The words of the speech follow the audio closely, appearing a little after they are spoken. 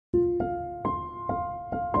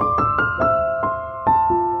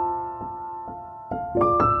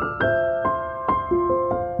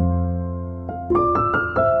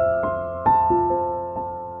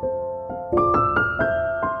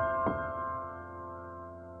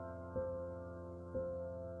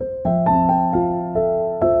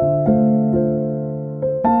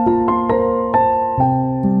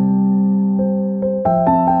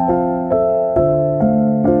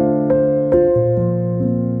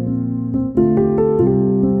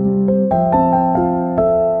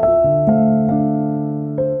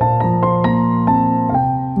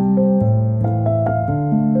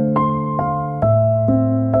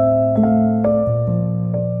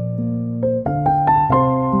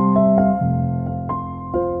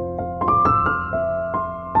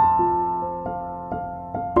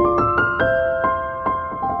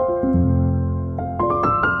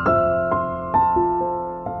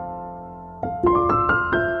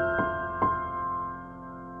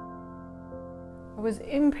was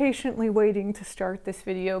impatiently waiting to start this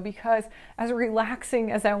video because as relaxing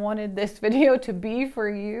as I wanted this video to be for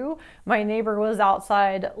you, my neighbor was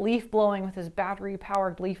outside leaf blowing with his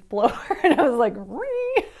battery-powered leaf blower, and I was like,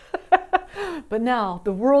 "Ree!" But now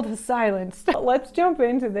the world has silenced. Let's jump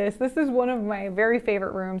into this. This is one of my very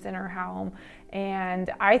favorite rooms in our home, and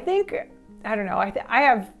I think, I don't know, I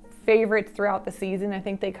have favorites throughout the season. I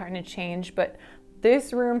think they kind of change, but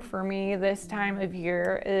this room for me this time of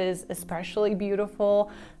year is especially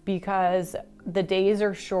beautiful because the days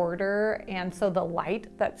are shorter, and so the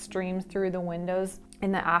light that streams through the windows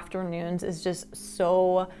in the afternoons is just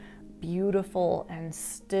so beautiful and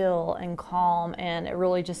still and calm, and it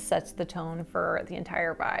really just sets the tone for the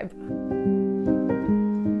entire vibe.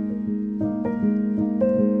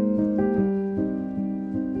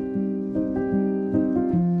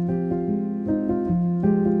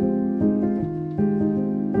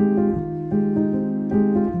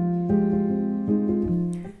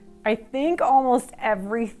 I think almost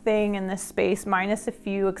everything in this space, minus a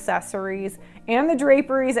few accessories and the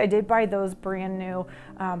draperies, I did buy those brand new,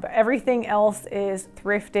 but everything else is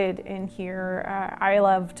thrifted in here. I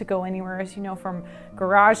love to go anywhere, as you know, from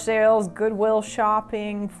garage sales, Goodwill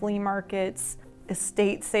shopping, flea markets,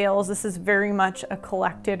 estate sales. This is very much a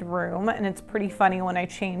collected room, and it's pretty funny when I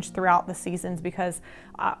change throughout the seasons because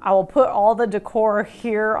I will put all the decor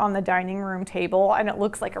here on the dining room table and it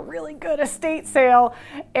looks like a really good estate sale.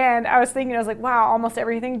 And I was thinking, I was like, wow, almost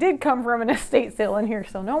everything did come from an estate sale in here,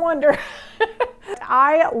 so no wonder.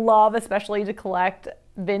 I love especially to collect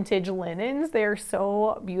vintage linens. They're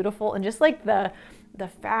so beautiful, and just like the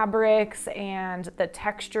fabrics and the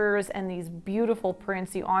textures and these beautiful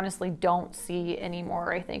prints you honestly don't see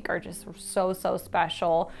anymore, I think are just so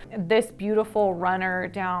special. This beautiful runner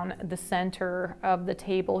down the center of the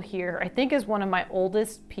table here, I think is one of my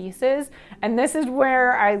oldest pieces, and this is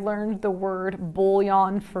where I learned the word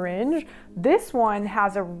bullion fringe. This one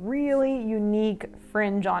has a really unique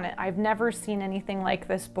fringe on it. I've never seen anything like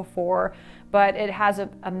this before, but it has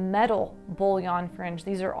a metal bullion fringe.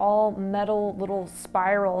 These are all metal little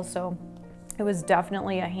spirals, so it was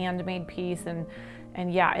definitely a handmade piece,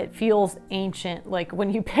 and yeah, it feels ancient. Like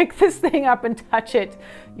when you pick this thing up and touch it,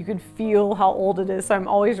 you can feel how old it is. So I'm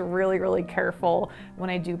always really careful when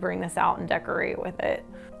I do bring this out and decorate with it.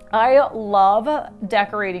 I love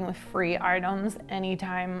decorating with free items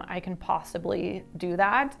anytime I can possibly do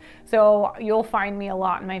that. So you'll find me a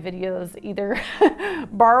lot in my videos either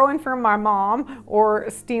borrowing from my mom or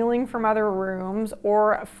stealing from other rooms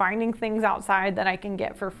or finding things outside that I can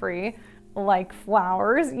get for free, like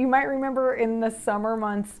flowers. You might remember in the summer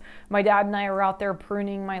months, my dad and I were out there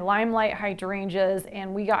pruning my limelight hydrangeas,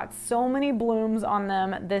 and we got so many blooms on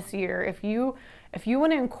them this year. If you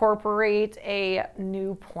want to incorporate a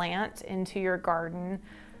new plant into your garden,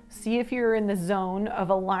 see if you're in the zone of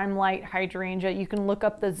a limelight hydrangea. You can look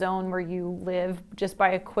up the zone where you live just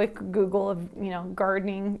by a quick Google of, you know,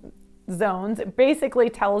 gardening zones. It basically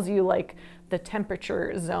tells you like the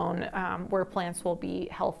temperature zone where plants will be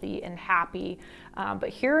healthy and happy. But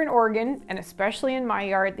here in Oregon, and especially in my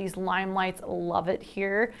yard, these limelights love it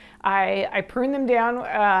here. I prune them down,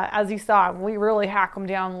 as you saw, we really hack them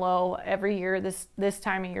down low every year this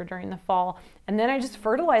time of year during the fall. And then I just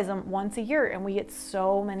fertilize them once a year, and we get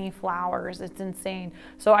so many flowers. It's insane.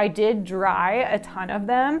 So I did dry a ton of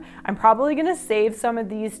them. I'm probably gonna save some of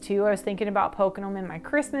these too. I was thinking about poking them in my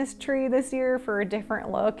Christmas tree this year for a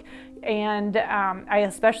different look. And I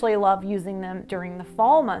especially love using them during the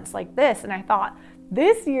fall months like this. And I thought,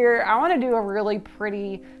 this year I want to do a really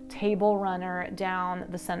pretty table runner down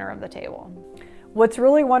the center of the table. What's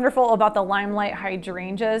really wonderful about the limelight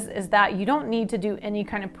hydrangeas is that you don't need to do any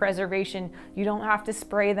kind of preservation. You don't have to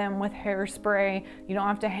spray them with hairspray. You don't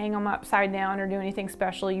have to hang them upside down or do anything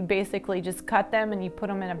special. You basically just cut them and you put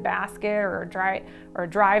them in a basket or a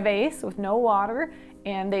dry vase with no water,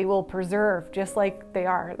 and they will preserve just like they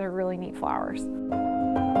are. They're really neat flowers.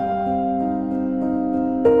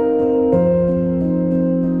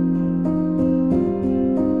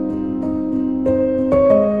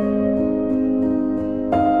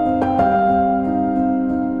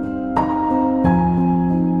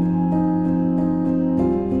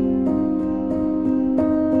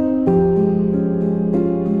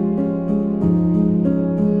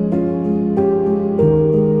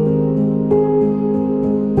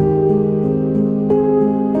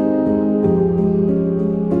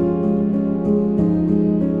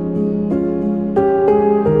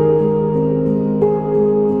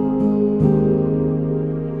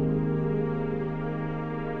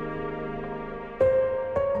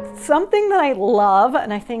 Something that I love,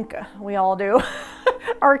 and I think we all do,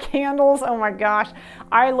 Our candles, oh my gosh.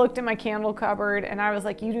 I looked in my candle cupboard and I was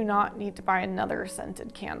like, you do not need to buy another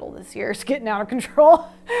scented candle this year. It's getting out of control.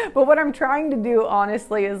 But what I'm trying to do,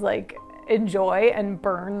 honestly, is like enjoy and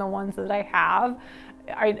burn the ones that I have.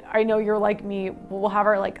 I know you're like me. We'll have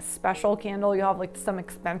our like special candle. You'll have like some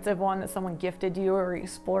expensive one that someone gifted you or you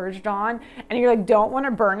splurged on, and you're like, don't want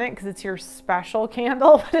to burn it because it's your special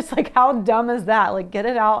candle. But it's like, how dumb is that? Like, get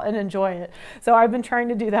it out and enjoy it. So I've been trying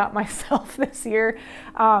to do that myself this year.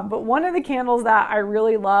 But one of the candles that I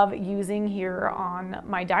really love using here on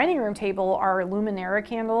my dining room table are Luminara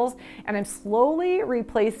candles, and I'm slowly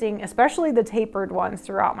replacing, especially the tapered ones,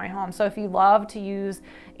 throughout my home. So if you love to use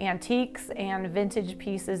antiques and vintage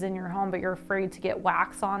pieces in your home, but you're afraid to get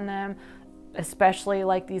wax on them, especially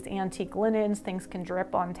like these antique linens, things can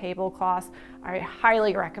drip on tablecloths, I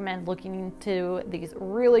highly recommend looking into these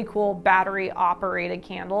really cool battery operated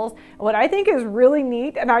candles. What I think is really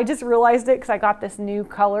neat, and I just realized it because I got this new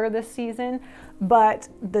color this season, but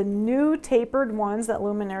the new tapered ones that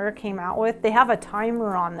Luminara came out with, they have a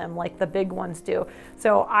timer on them like the big ones do.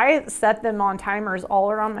 So I set them on timers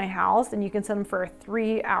all around my house, and you can set them for a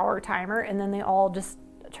 3-hour timer, and then they all just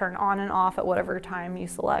turn on and off at whatever time you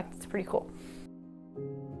select. It's pretty cool.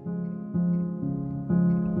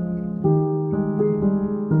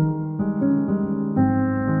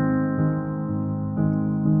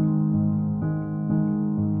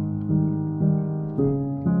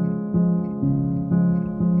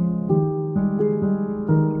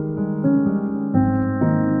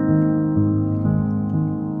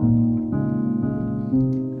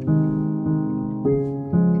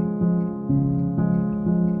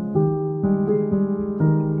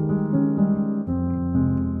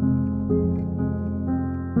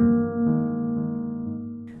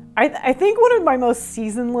 I think one of my most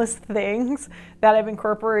seasonless things that I've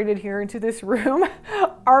incorporated here into this room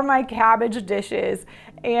are my cabbage dishes.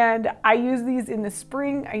 And I use these in the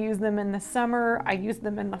spring, I use them in the summer, I use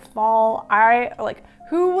them in the fall.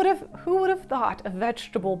 Who would have thought a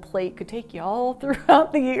vegetable plate could take you all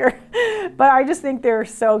throughout the year? But I just think they're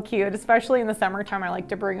so cute, especially in the summertime. I like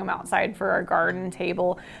to bring them outside for our garden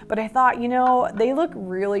table. But I thought, you know, they look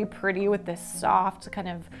really pretty with this soft kind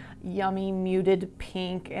of yummy muted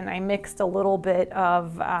pink, and I mixed a little bit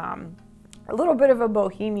of a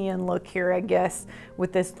bohemian look here, I guess,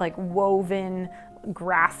 with this like woven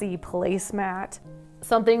grassy placemat.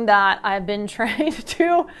 Something that I've been trying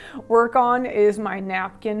to work on is my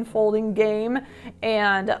napkin folding game.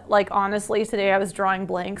 And like, honestly, today I was drawing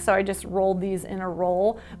blanks, so I just rolled these in a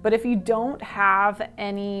roll. But if you don't have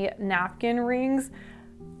any napkin rings,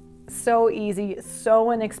 so easy,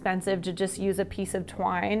 so inexpensive to just use a piece of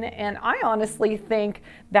twine. And I honestly think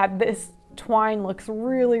that this twine looks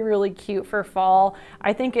really, really cute for fall.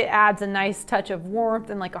 I think it adds a nice touch of warmth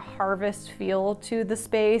and like a harvest feel to the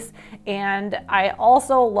space. And I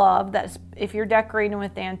also love that if you're decorating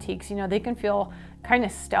with antiques, you know, they can feel kind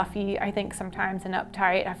of stuffy, I think, sometimes, and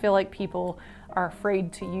uptight. I feel like people are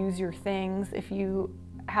afraid to use your things if you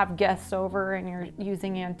have guests over and you're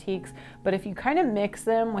using antiques. But if you kind of mix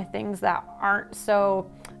them with things that aren't so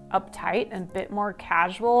uptight and a bit more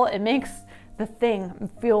casual, it makes the thing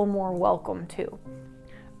feel more welcome too.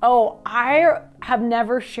 Oh, I have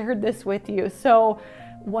never shared this with you. So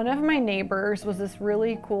one of my neighbors was this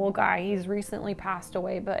really cool guy. He's recently passed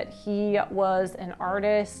away, but he was an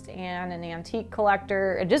artist and an antique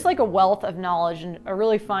collector, and just like a wealth of knowledge and a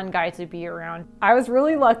really fun guy to be around. I was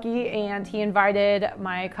really lucky, and he invited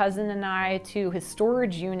my cousin and I to his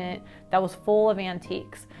storage unit that was full of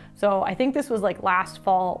antiques. So I think this was like last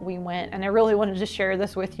fall we went, and I really wanted to share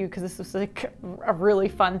this with you because this was like a really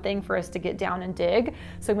fun thing for us to get down and dig.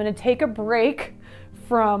 So I'm going to take a break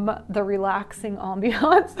from the relaxing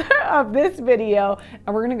ambiance of this video,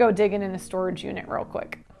 and we're gonna go digging in a storage unit real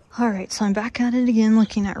quick. All right, so I'm back at it again,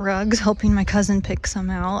 looking at rugs, helping my cousin pick some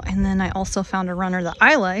out. And then I also found a runner that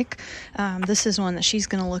I like. This is one that she's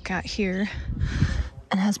gonna look at here,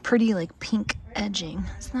 and has pretty like pink edging.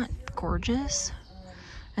 Isn't that gorgeous?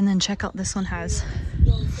 And then check out, this one has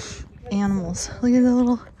animals. Look at the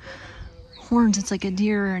little horns. It's like a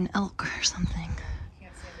deer or an elk or something.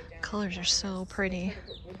 Colors are so pretty.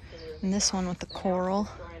 And this one with the coral.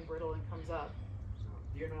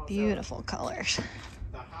 Beautiful colors.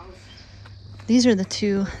 These are the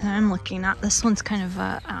two that I'm looking at. This one's kind of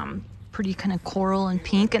a pretty kind of coral and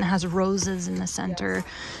pink, and it has roses in the center.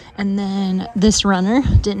 And then this runner,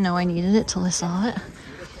 didn't know I needed it till I saw it,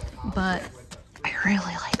 but I really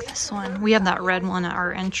like this one. We have that red one at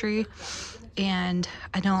our entry, and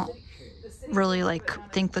I don't really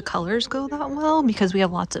think the colors go that well because we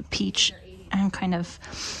have lots of peach and kind of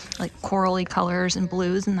like corally colors and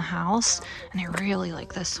blues in the house. And I really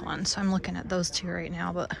like this one. So I'm looking at those two right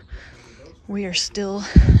now, but we are still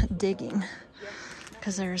digging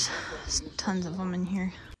because there's tons of them in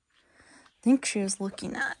here. I think she was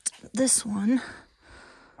looking at this one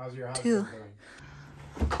too.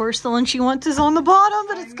 Of course, the one she wants is on the bottom,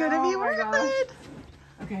 but it's gonna be worth it.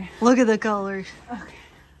 Okay. Look at the colors. Okay.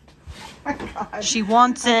 Oh my God. She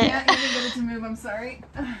wants it. I can't even get it to move. I'm sorry.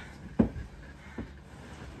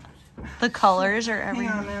 The colors are everything.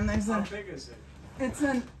 Hang on, man. There's How big is it? It's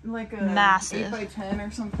like a massive 8x10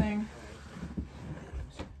 or something.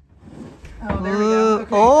 Oh, there we Ooh. go. Okay,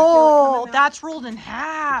 Oh, that's rolled in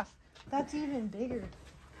half. That's even bigger.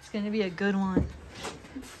 It's gonna be a good one.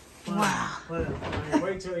 Wow.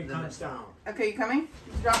 Wait till he comes down. Okay, you coming?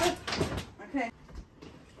 Drop it. Okay.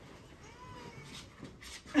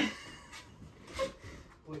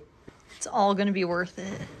 It's all gonna be worth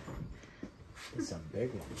it. It's some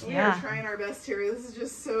big ones. We are trying our best here. This is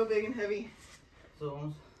just so big and heavy.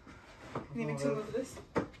 So, You need to move this.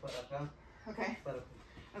 Okay.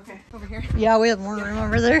 Okay, over here. Yeah, we have more room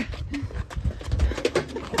over there.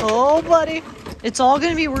 Oh, buddy. It's all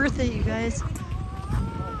gonna be worth it, you guys.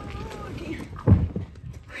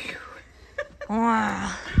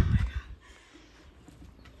 Wow.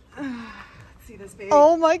 Let's see this baby.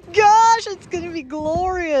 Oh my gosh, it's gonna be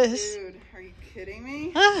glorious. Dude, are you kidding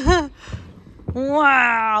me?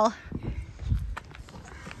 Wow.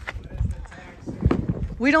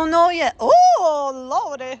 We don't know yet. Oh,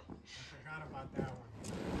 lordy. I forgot about that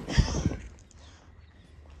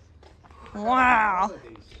one. Wow.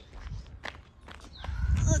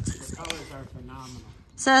 The colors are phenomenal.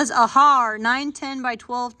 Says Ahar 910 by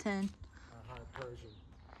 1210. Persian.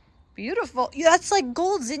 Beautiful. Yeah, that's like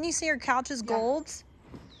golds. Didn't you say your couch is golds?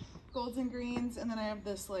 Golds and greens, and then I have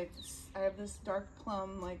this dark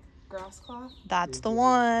plum like grass cloth. That's the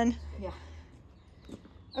one. Yeah.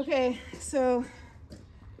 Okay, so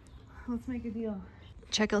let's make a deal.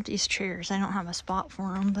 Check out these chairs. I don't have a spot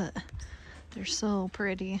for them, but they're so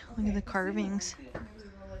pretty. Look at the carvings.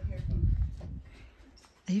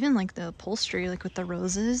 I even like the upholstery, like with the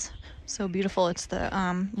roses. So beautiful. It's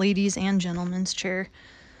the ladies and gentlemen's chair.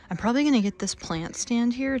 I'm probably going to get this plant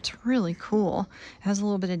stand here. It's really cool. It has a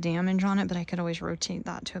little bit of damage on it, but I could always rotate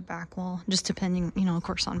that to a back wall, just depending, you know, of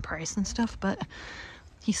course, on price and stuff. But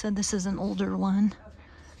he said this is an older one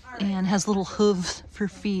and has little hooves for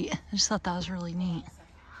feet. I just thought that was really neat.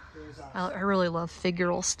 I really love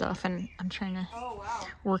figural stuff, and I'm trying to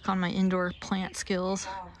work on my indoor plant skills.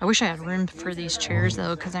 I wish I had room for these chairs,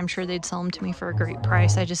 though, because I'm sure they'd sell them to me for a great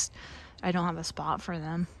price. I don't have a spot for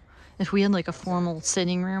them. If we had like a formal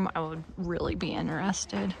sitting room, I would really be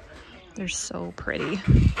interested. They're so pretty.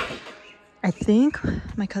 I think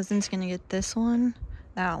my cousin's gonna get this one,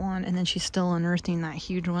 that one, and then she's still unearthing that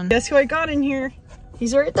huge one. Guess who I got in here?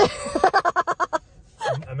 He's right there.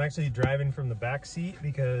 I'm actually driving from the back seat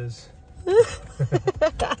because...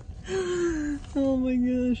 Oh my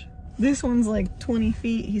gosh. This one's like 20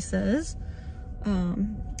 feet, he says.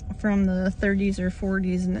 From the 30s or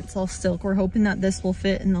 40s, and it's all silk. We're hoping that this will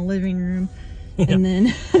fit in the living room. Yeah. And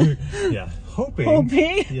then yeah,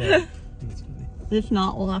 hoping. Yeah. If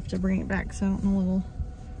not, we'll have to bring it back, so I don't know what we'll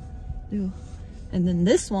do. And then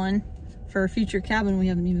this one for a future cabin we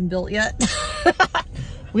haven't even built yet.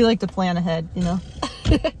 We like to plan ahead, you know.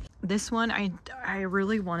 This one, I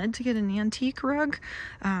really wanted to get an antique rug,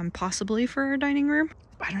 possibly for our dining room.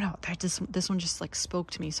 I don't know, this one just like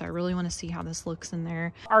spoke to me, so I really want to see how this looks in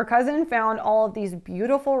there. Our cousin found all of these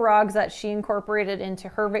beautiful rugs that she incorporated into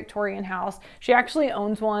her Victorian house. She actually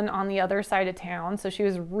owns one on the other side of town, so she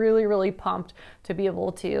was really, really pumped to be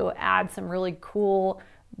able to add some really cool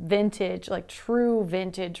vintage, like true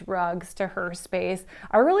vintage rugs to her space.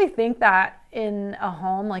 I really think that in a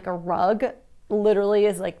home, like a rug literally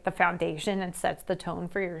is like the foundation and sets the tone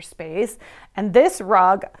for your space. And this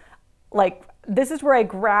rug, like, this is where I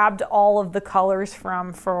grabbed all of the colors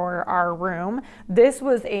from for our room. This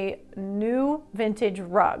was a new vintage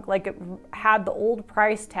rug. Like, it had the old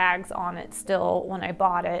price tags on it still when I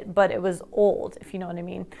bought it, but it was old, if you know what I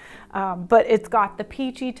mean. But it's got the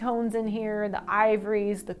peachy tones in here, the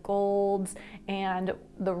ivories, the golds, and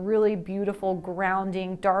the really beautiful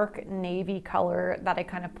grounding dark navy color that I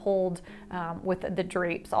kind of pulled with the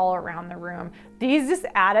drapes all around the room. These just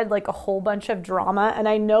added like a whole bunch of drama, and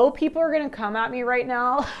I know people are gonna come at me right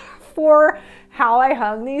now for how I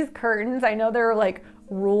hung these curtains. I know there are like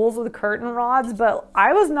rules with curtain rods, but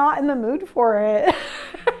I was not in the mood for it.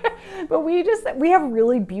 But we have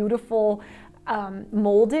really beautiful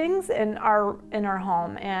moldings in our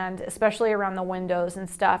home, and especially around the windows and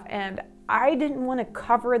stuff. And I didn't want to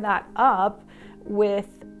cover that up with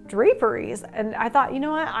draperies. And I thought, you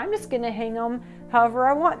know what, I'm just gonna hang them however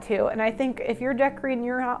I want to. And I think if you're decorating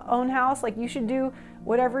your own house, like, you should do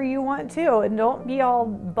whatever you want to, and don't be all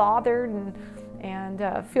bothered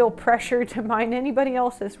and feel pressure to mind anybody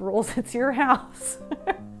else's rules. It's your house.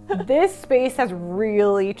 This space has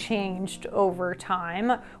really changed over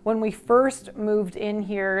time. When we first moved in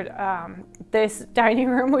here, this dining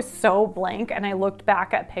room was so blank, and I looked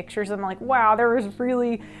back at pictures and I'm like, wow, there was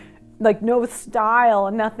really like no style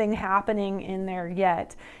and nothing happening in there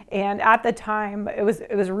yet. And at the time, it was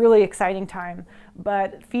a really exciting time.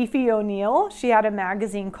 But Fifi O'Neill, she had a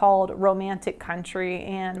magazine called Romantic Country,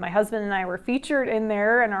 and my husband and I were featured in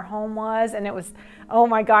there, and our home was, and it was, oh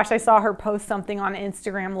my gosh, I saw her post something on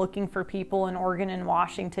Instagram looking for people in Oregon and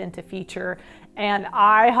Washington to feature, and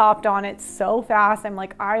I hopped on it so fast. I'm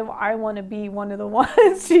like, I want to be one of the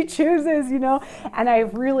ones she chooses, you know? And I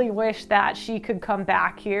really wish that she could come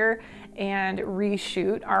back here and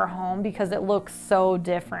reshoot our home, because it looks so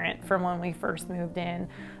different from when we first moved in.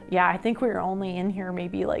 Yeah, I think we were only in here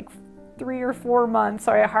maybe like 3 or 4 months,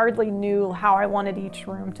 so I hardly knew how I wanted each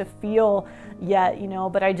room to feel yet, you know,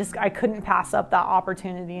 but I couldn't pass up that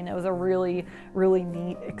opportunity, and it was a really, really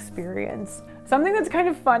neat experience. Something that's kind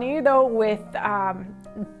of funny though with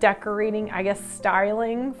decorating, I guess,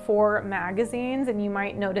 styling for magazines, and you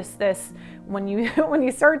might notice this when you when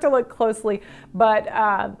you start to look closely, but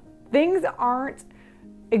things aren't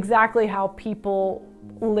exactly how people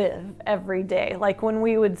live every day. Like when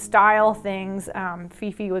we would style things,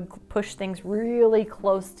 Fifi would push things really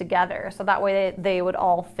close together so that way they would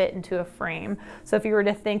all fit into a frame. So if you were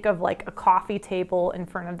to think of like a coffee table in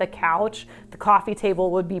front of the couch, the coffee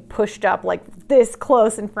table would be pushed up like this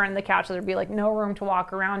close in front of the couch, so there'd be like no room to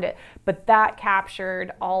walk around it. But that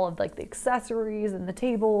captured all of like the accessories and the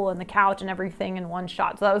table and the couch and everything in one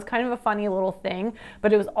shot. So that was kind of a funny little thing,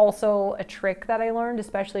 but it was also a trick that I learned,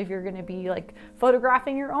 especially if you're going to be like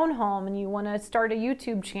photographing your own home and you want to start a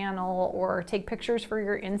YouTube channel or take pictures for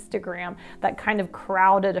your Instagram. That kind of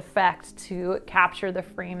crowded effect to capture the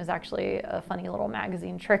frame is actually a funny little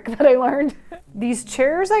magazine trick that I learned. These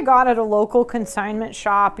chairs I got at a local consignment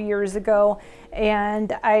shop years ago,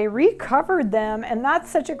 and I recovered them, and that's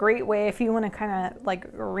such a great way if you want to kind of like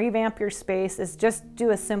revamp your space, is just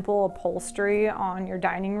do a simple upholstery on your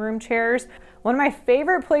dining room chairs. One of my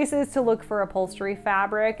favorite places to look for upholstery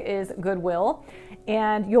fabric is Goodwill,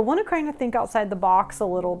 and you'll want to kind of think outside the box a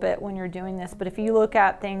little bit when you're doing this. But if you look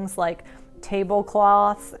at things like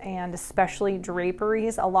tablecloths and especially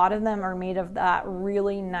draperies, a lot of them are made of that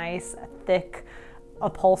really nice thick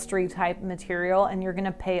upholstery type material, and you're going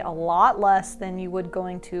to pay a lot less than you would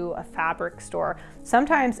going to a fabric store.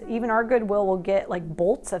 Sometimes even our Goodwill will get like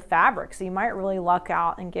bolts of fabric, so you might really luck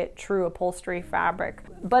out and get true upholstery fabric.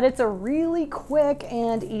 But it's a really quick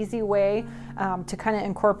and easy way to kind of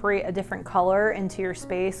incorporate a different color into your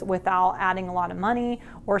space without adding a lot of money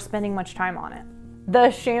or spending much time on it. The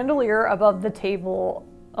chandelier above the table,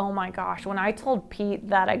 oh my gosh, when I told Pete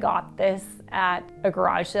that I got this at a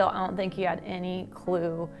garage sale, I don't think he had any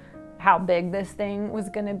clue how big this thing was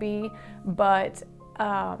gonna be. But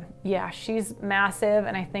yeah, she's massive,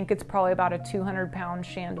 and I think it's probably about a 200-pound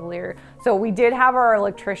chandelier. So we did have our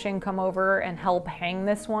electrician come over and help hang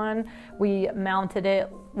this one. We mounted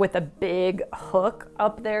it with a big hook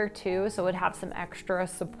up there too, so it'd have some extra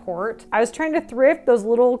support. I was trying to thrift those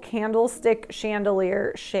little candlestick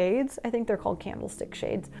chandelier shades. I think they're called candlestick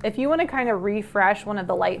shades. If you want to kind of refresh one of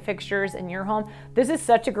the light fixtures in your home, this is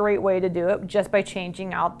such a great way to do it, just by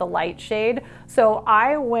changing out the light shade. So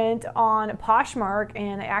I went on Poshmark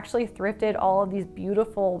and I actually thrifted all of these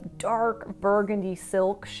beautiful dark burgundy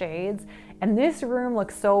silk shades. And this room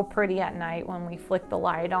looks so pretty at night when we flick the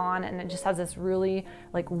light on, and it just has this really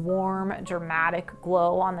like warm, dramatic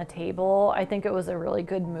glow on the table. I think it was a really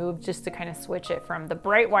good move just to kind of switch it from the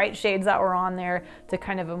bright white shades that were on there to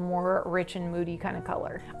kind of a more rich and moody kind of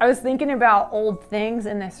color. I was thinking about old things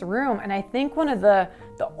in this room, and I think one of the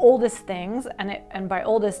oldest things, and by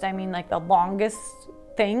oldest I mean like the longest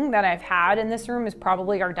thing that I've had in this room, is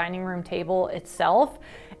probably our dining room table itself.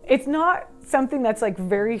 It's not something that's like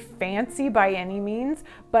very fancy by any means,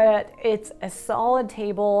 but it's a solid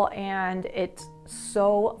table and it's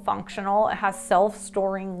so functional. It has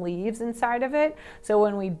self-storing leaves inside of it. So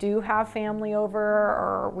when we do have family over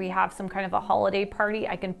or we have some kind of a holiday party,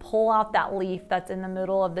 I can pull out that leaf that's in the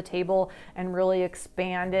middle of the table and really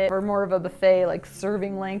expand it for more of a buffet, like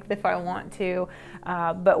serving length if I want to.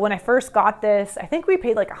 But when I first got this, I think we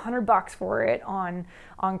paid like $100 for it on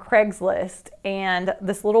on Craigslist, and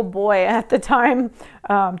this little boy at the time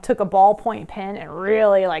took a ballpoint pen and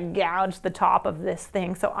really like gouged the top of this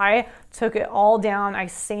thing. So I took it all down. I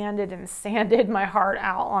sanded and sanded my heart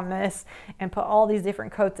out on this and put all these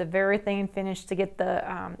different coats of everything finished to get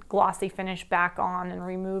the glossy finish back on and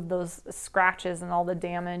remove those scratches and all the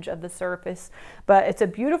damage of the surface. But it's a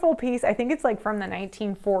beautiful piece. I think it's like from the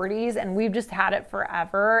 1940s, and we've just had it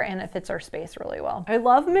forever, and it fits our space really well. I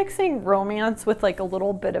love mixing romance with like a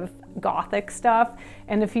little bit of gothic stuff,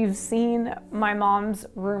 and if you've seen my mom's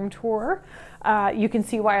room tour, you can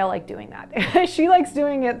see why I like doing that. She likes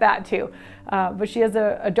doing that too, but she has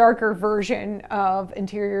a darker version of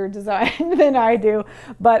interior design than I do.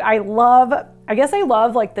 But I guess I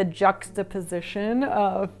love like the juxtaposition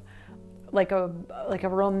of like a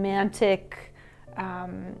romantic,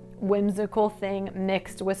 whimsical thing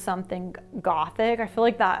mixed with something gothic. I feel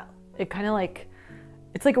like that it kind of like,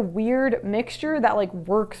 it's like a weird mixture that like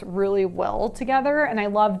works really well together, and I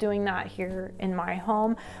love doing that here in my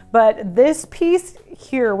home. But this piece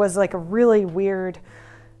here was like a really weird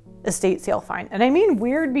estate sale find. And I mean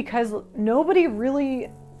weird because nobody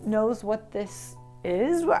really knows what this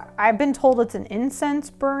is. I've been told it's an incense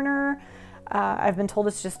burner. I've been told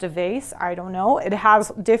it's just a vase. I don't know. It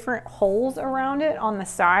has different holes around it on the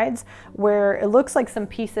sides where it looks like some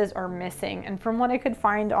pieces are missing. And from what I could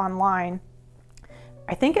find online,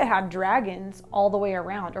 I think it had dragons all the way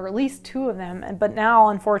around, or at least 2 of them. But now,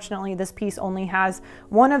 unfortunately, this piece only has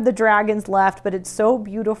one of the dragons left, but it's so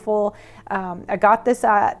beautiful. I got this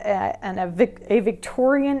at a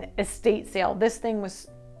Victorian estate sale. This thing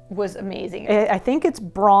was amazing. I think it's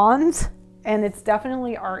bronze, and it's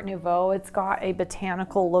definitely Art Nouveau. It's got a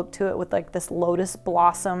botanical look to it with like this lotus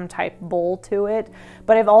blossom type bowl to it.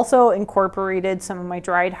 But I've also incorporated some of my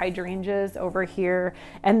dried hydrangeas over here.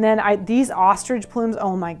 And then these ostrich plumes,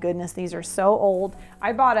 oh my goodness, these are so old.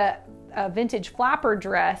 I bought a vintage flapper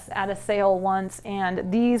dress at a sale once,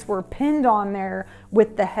 and these were pinned on there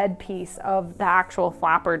with the headpiece of the actual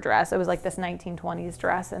flapper dress. It was like this 1920s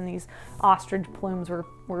dress, and these ostrich plumes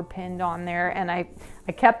were pinned on there, and I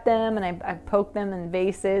kept them, and I poked them in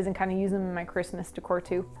vases and kind of use them in my Christmas decor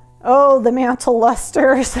too. Oh, the mantle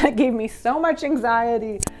lusters, that gave me so much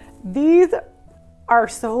anxiety. These are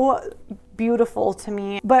so beautiful to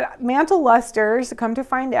me. But mantle lusters, come to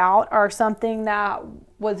find out, are something that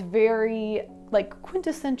was very like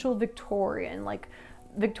quintessential Victorian. Like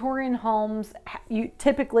Victorian homes, you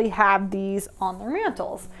typically have these on their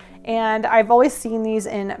mantles. And I've always seen these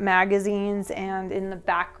in magazines and in the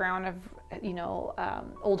background of, you know,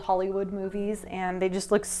 old Hollywood movies, and they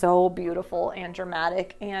just look so beautiful and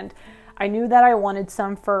dramatic. And I knew that I wanted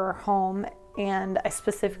some for our home, and I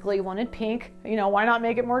specifically wanted pink. You know, why not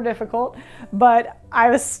make it more difficult? But I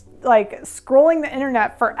was like scrolling the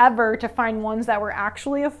internet forever to find ones that were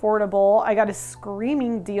actually affordable. I got a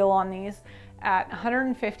screaming deal on these at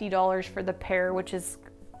 $150 for the pair, which is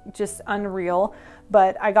just unreal.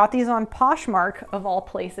 But I got these on Poshmark, of all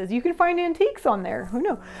places. You can find antiques on there, who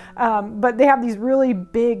knew? But they have these really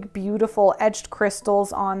big, beautiful etched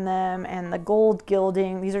crystals on them, and the gold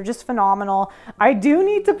gilding. These are just phenomenal. I do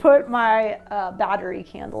need to put my battery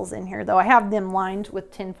candles in here though. I have them lined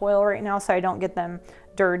with tinfoil right now so I don't get them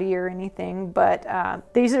dirty or anything, but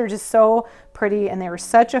these are just so pretty, and they were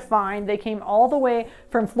such a find. They came all the way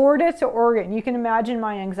from Florida to Oregon. You can imagine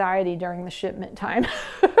my anxiety during the shipment time.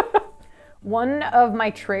 One of my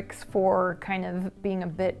tricks for kind of being a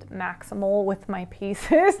bit maximal with my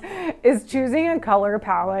pieces is choosing a color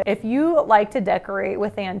palette. If you like to decorate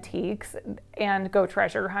with antiques and go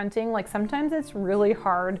treasure hunting, like sometimes it's really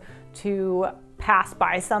hard to pass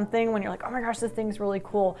by something when you're like, oh my gosh, this thing's really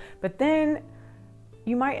cool. But then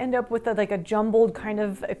you might end up with like a jumbled kind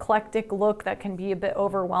of eclectic look that can be a bit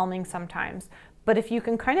overwhelming sometimes. But if you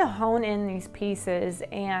can kind of hone in these pieces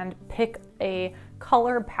and pick a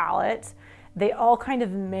color palette, they all kind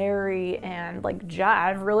of marry and like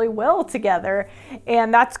jive really well together.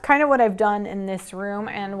 And that's kind of what I've done in this room.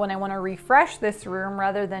 And when I want to refresh this room,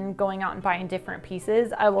 rather than going out and buying different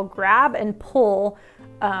pieces, I will grab and pull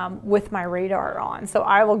with my radar on. So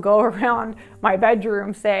I will go around my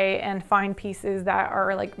bedroom, say, and find pieces that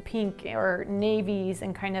are like pink or navies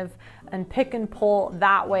and kind of pick and pull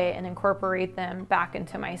that way and incorporate them back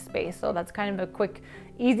into my space. So that's kind of a quick,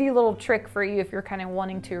 easy little trick for you if you're kind of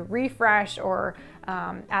wanting to refresh or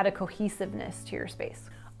add a cohesiveness to your space.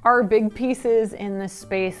 Our big pieces in this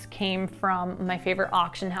space came from my favorite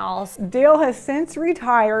auction house. Dale has since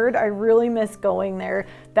retired. I really miss going there.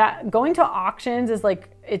 Going to auctions is like,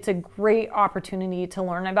 it's a great opportunity to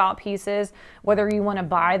learn about pieces. Whether you want to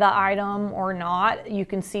buy the item or not, you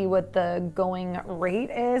can see what the going rate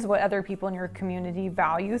is, what other people in your community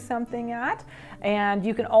value something at. And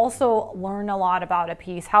you can also learn a lot about a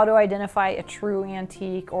piece, how to identify a true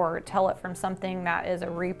antique or tell it from something that is a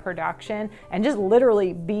reproduction, and just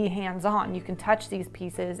literally be hands-on. You can touch these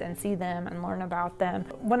pieces and see them and learn about them.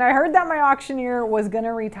 When I heard that my auctioneer was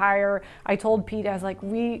gonna retire, I told Pete, I was like,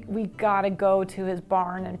 we gotta go to his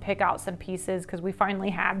barn and pick out some pieces, because we finally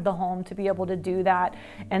had the home to be able to do that.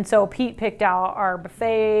 And so Pete picked out our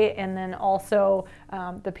buffet, and then also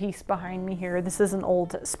the piece behind me here. This is an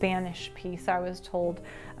old Spanish piece, I was told,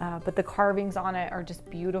 but the carvings on it are just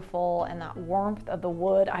beautiful, and that warmth of the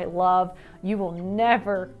wood I love. You will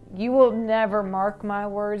never, mark my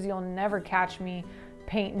words, you'll never catch me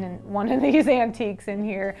painting in one of these antiques in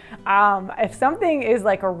here. If something is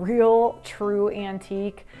like a real true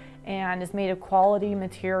antique and is made of quality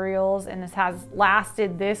materials and this has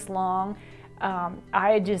lasted this long,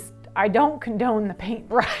 I don't condone the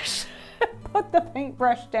paintbrush. Put the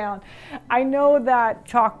paintbrush down. I know that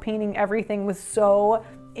chalk painting everything was so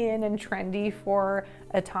in and trendy for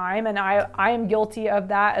a time, and I am guilty of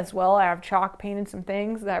that as well. I have chalk painted some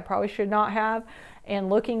things that I probably should not have, and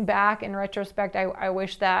looking back in retrospect, I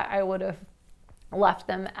wish that I would have left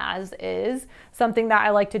them as is. Something that I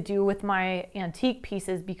like to do with my antique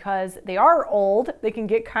pieces, because they are old, they can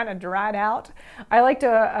get kind of dried out. I like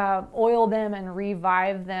to oil them and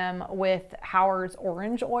revive them with Howard's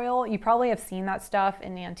orange oil. You probably have seen that stuff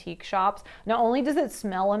in antique shops. Not only does it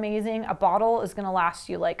smell amazing, a bottle is going to last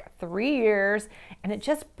you like 3 years, and it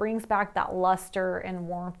just brings back that luster and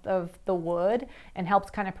warmth of the wood and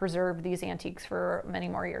helps kind of preserve these antiques for many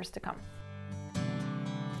more years to come.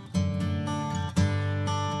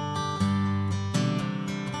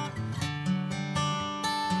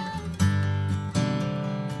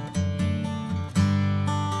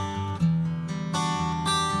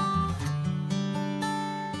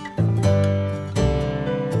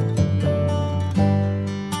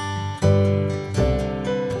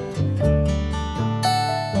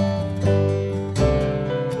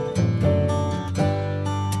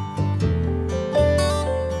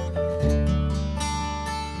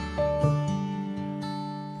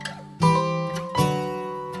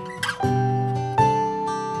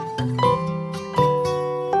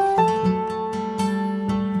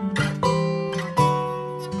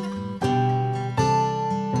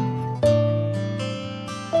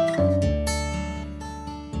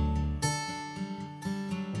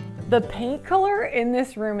 The paint color in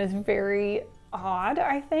this room is very odd,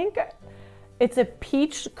 I think. It's a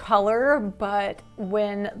peach color, but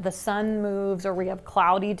when the sun moves or we have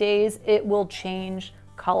cloudy days, it will change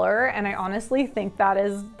color. And I honestly think that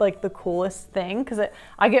is like the coolest thing, because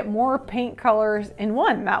I get more paint colors in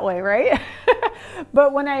one that way, right?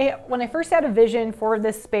 But when I first had a vision for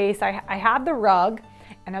this space, I had the rug,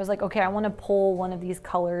 and I was like, okay, I want to pull one of these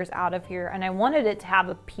colors out of here. And I wanted it to have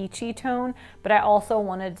a peachy tone, but I also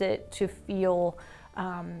wanted it to feel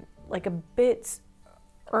like a bit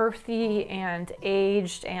earthy and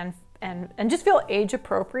aged and just feel age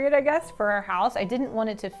appropriate, I guess, for our house. I didn't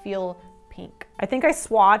want it to feel pink. I think I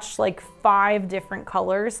swatched like 5 different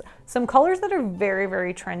colors. Some colors that are very,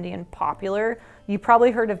 very trendy and popular. You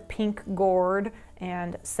probably heard of pink gourd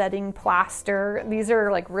and setting plaster. These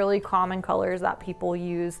are like really common colors that people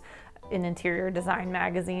use in interior design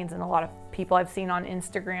magazines, and a lot of people I've seen on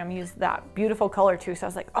Instagram use that beautiful color too. So I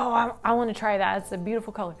was like, oh, I want to try that. It's a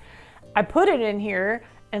beautiful color. I put it in here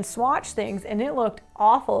and swatched things, and it looked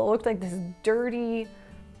awful. It looked like this dirty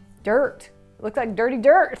dirt. It looked like dirty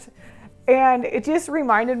dirt. And it just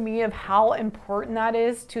reminded me of how important that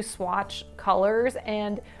is to swatch colors.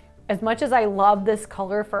 And as much as I love this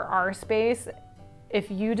color for our space, if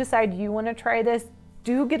you decide you want to try this,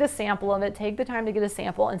 do get a sample of it. Take the time to get a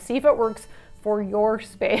sample and see if it works for your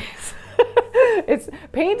space.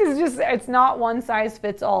 Paint is just, it's not one size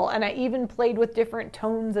fits all. And I even played with different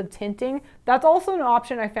tones of tinting. That's also an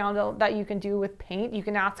option I found out that you can do with paint. You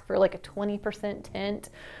can ask for like a 20% tint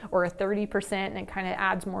or a 30%, and it kind of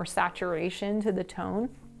adds more saturation to the tone.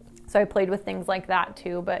 So I played with things like that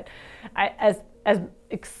too. But as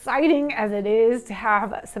exciting as it is to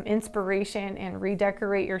have some inspiration and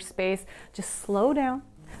redecorate your space, just slow down,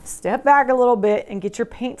 step back a little bit, and get your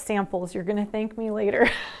paint samples. You're gonna thank me later.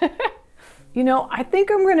 You know, I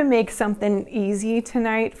think I'm gonna make something easy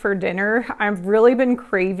tonight for dinner. I've really been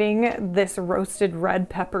craving this roasted red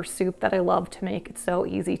pepper soup that I love to make. It's so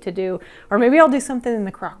easy to do. Or maybe I'll do something in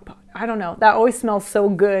the crock pot. I don't know, that always smells so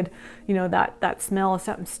good. You know, that smell of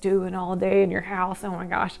something stewing all day in your house. Oh my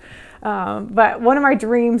gosh. But one of my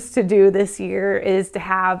dreams to do this year is to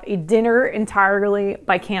have a dinner entirely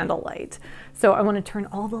by candlelight. So I want to turn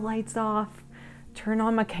all the lights off, turn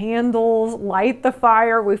on my candles, light the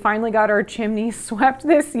fire. We finally got our chimney swept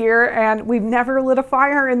this year, and we've never lit a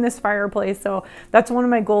fire in this fireplace. So that's one of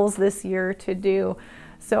my goals this year to do.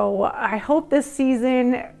 So I hope this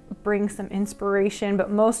season brings some inspiration,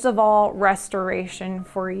 but most of all, restoration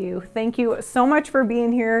for you. Thank you so much for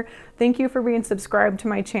being here. Thank you for being subscribed to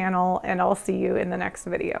my channel, and I'll see you in the next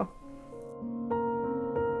video.